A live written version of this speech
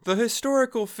The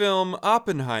historical film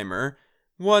Oppenheimer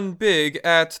won big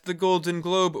at the Golden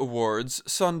Globe Awards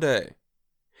Sunday.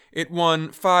 It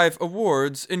won 5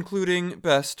 awards, including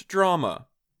Best Drama.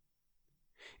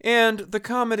 And the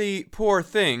comedy Poor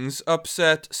Things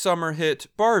upset summer hit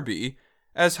Barbie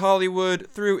as Hollywood,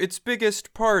 through its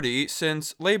biggest party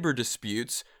since labor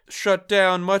disputes, shut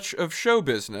down much of show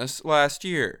business last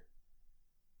year.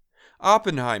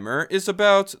 Oppenheimer is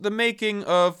about the making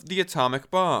of the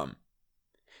atomic bomb.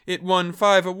 It won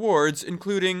 5 awards,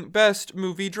 including Best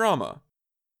Movie Drama.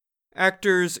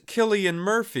 Actors Cillian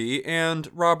Murphy and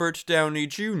Robert Downey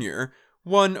Jr.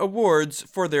 won awards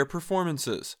for their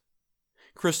performances.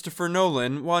 Christopher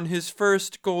Nolan won his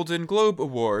first Golden Globe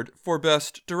Award for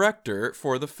Best Director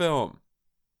for the film.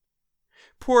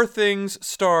 Poor Things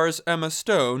stars Emma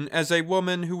Stone as a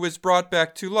woman who was brought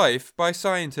back to life by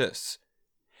scientists.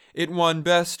 It won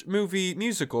Best Movie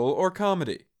Musical or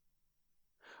Comedy.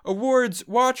 Awards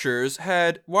watchers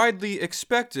had widely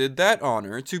expected that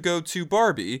honor to go to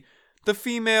Barbie, the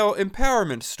female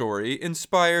empowerment story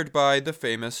inspired by the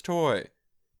famous toy.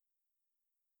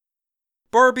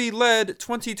 Barbie led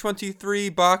 2023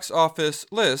 box office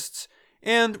lists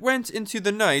and went into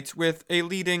the night with a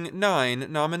leading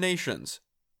 9 nominations.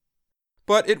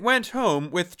 But it went home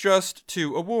with just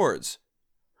 2 awards.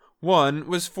 One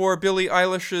was for Billie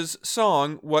Eilish's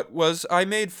song What Was I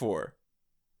Made For?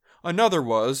 Another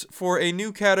was for a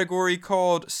new category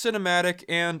called Cinematic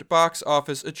and Box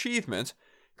Office Achievement,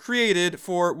 created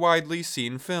for widely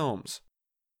seen films.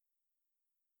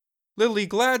 Lily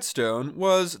Gladstone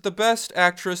was the Best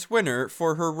Actress winner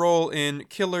for her role in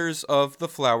Killers of the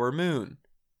Flower Moon.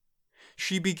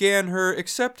 She began her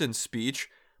acceptance speech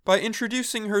by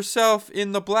introducing herself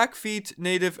in the Blackfeet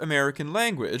Native American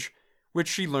language, which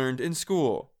she learned in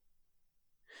school.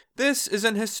 "This is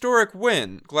an historic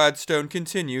win," Gladstone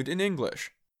continued in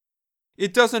English.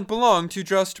 "It doesn't belong to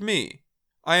just me.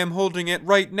 I am holding it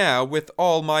right now with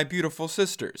all my beautiful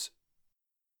sisters."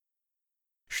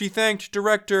 She thanked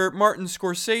director Martin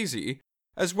Scorsese,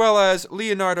 as well as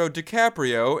Leonardo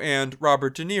DiCaprio and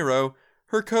Robert De Niro,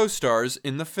 her co-stars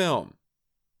in the film.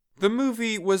 The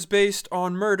movie was based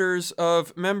on murders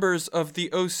of members of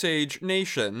the Osage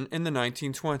Nation in the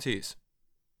 1920s.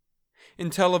 In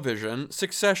television,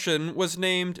 Succession was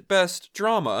named Best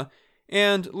Drama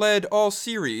and led all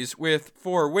series with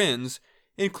 4 wins,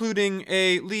 including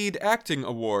a lead acting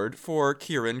award for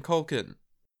Kieran Culkin.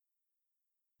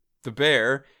 The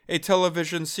Bear, a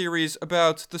television series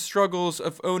about the struggles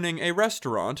of owning a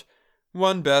restaurant,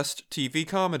 won Best TV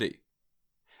Comedy.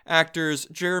 Actors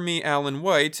Jeremy Allen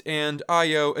White and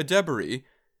Ayo Edebiri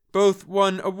both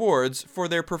won awards for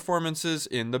their performances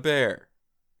in The Bear.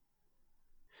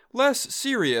 Less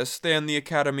serious than the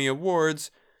Academy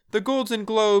Awards, the Golden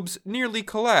Globes nearly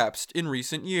collapsed in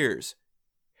recent years.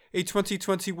 A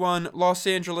 2021 Los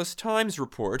Angeles Times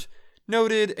report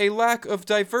noted a lack of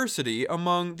diversity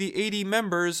among the 80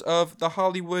 members of the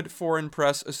Hollywood Foreign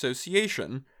Press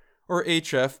Association, or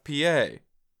HFPA.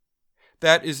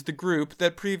 That is the group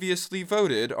that previously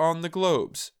voted on the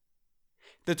Globes.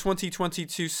 The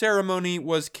 2022 ceremony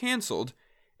was canceled,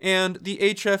 and the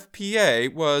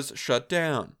HFPA was shut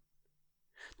down.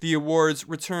 The awards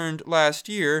returned last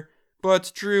year,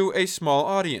 but drew a small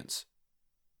audience.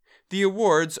 The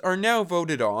awards are now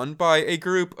voted on by a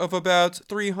group of about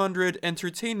 300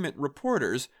 entertainment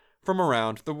reporters from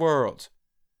around the world.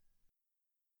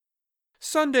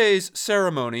 Sunday's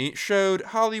ceremony showed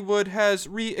Hollywood has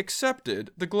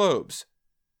re-accepted the Globes.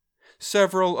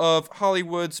 Several of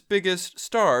Hollywood's biggest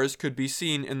stars could be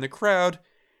seen in the crowd,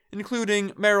 including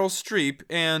Meryl Streep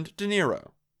and De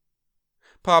Niro.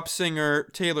 Pop singer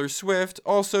Taylor Swift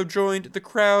also joined the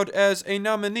crowd as a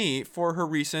nominee for her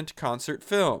recent concert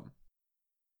film.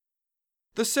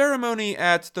 The ceremony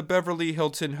at the Beverly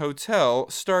Hilton Hotel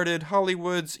started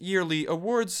Hollywood's yearly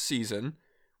awards season,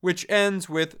 which ends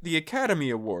with the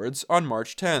Academy Awards on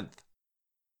March 10th.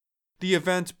 The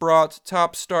event brought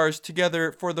top stars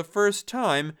together for the first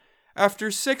time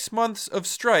after 6 months of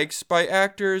strikes by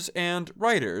actors and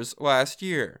writers last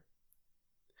year.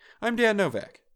 I'm Dan Novak.